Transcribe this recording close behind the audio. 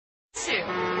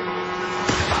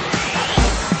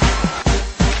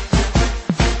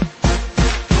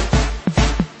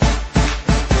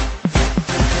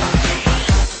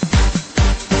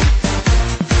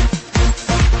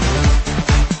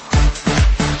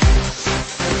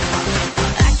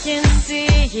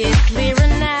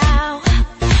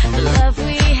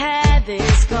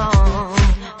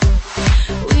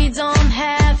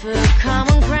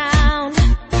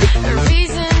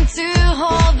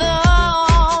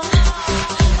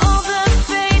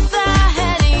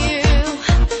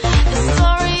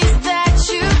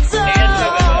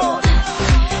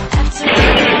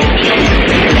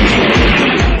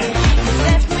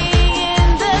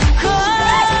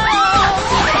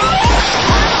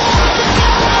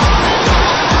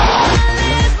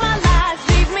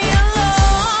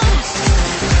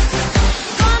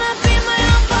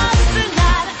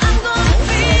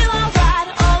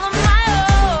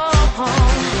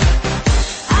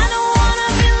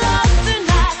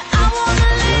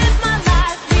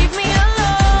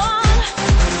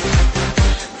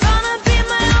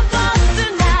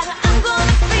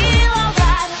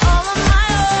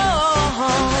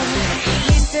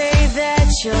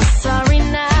you're sorry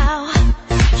now.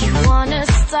 You wanna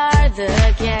start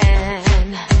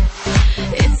again.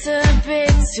 It's a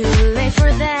bit too late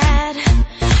for that.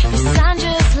 You sound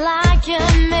just like a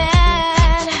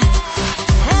man.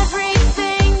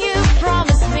 Everything you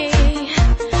promised me,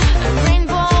 a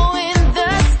rainbow in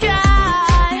the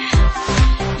sky.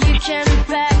 You can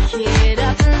back it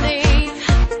up and leave,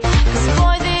 'cause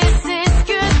boy, this is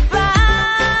goodbye.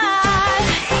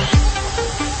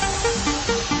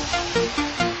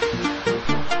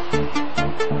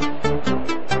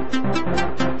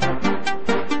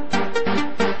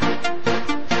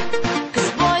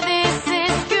 'Cause boy, this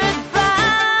is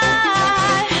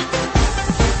goodbye.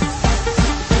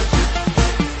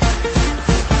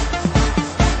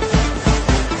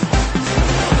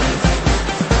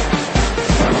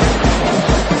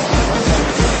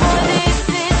 Boy, this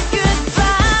is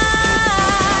goodbye.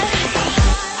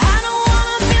 I don't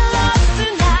wanna be lost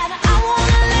tonight. I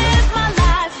wanna live my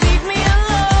life. Leave me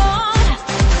alone.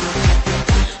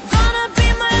 Gonna be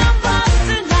my own boss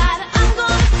tonight. I'm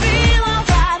gonna feel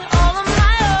alright all on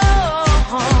my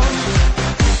own.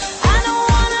 I don't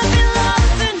wanna be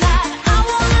lost tonight. I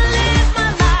wanna live my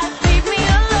life. Leave me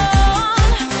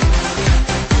alone.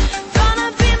 Gonna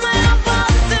be my own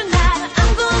boss tonight.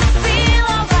 I'm gonna feel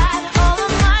alright all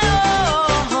on my own.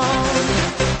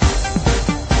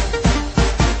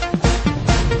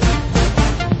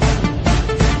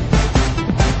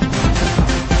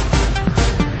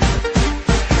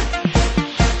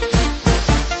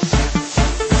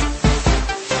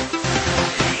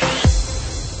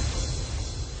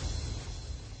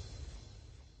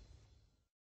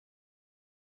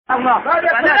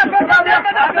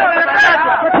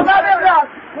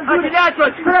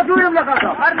 Спрятуем на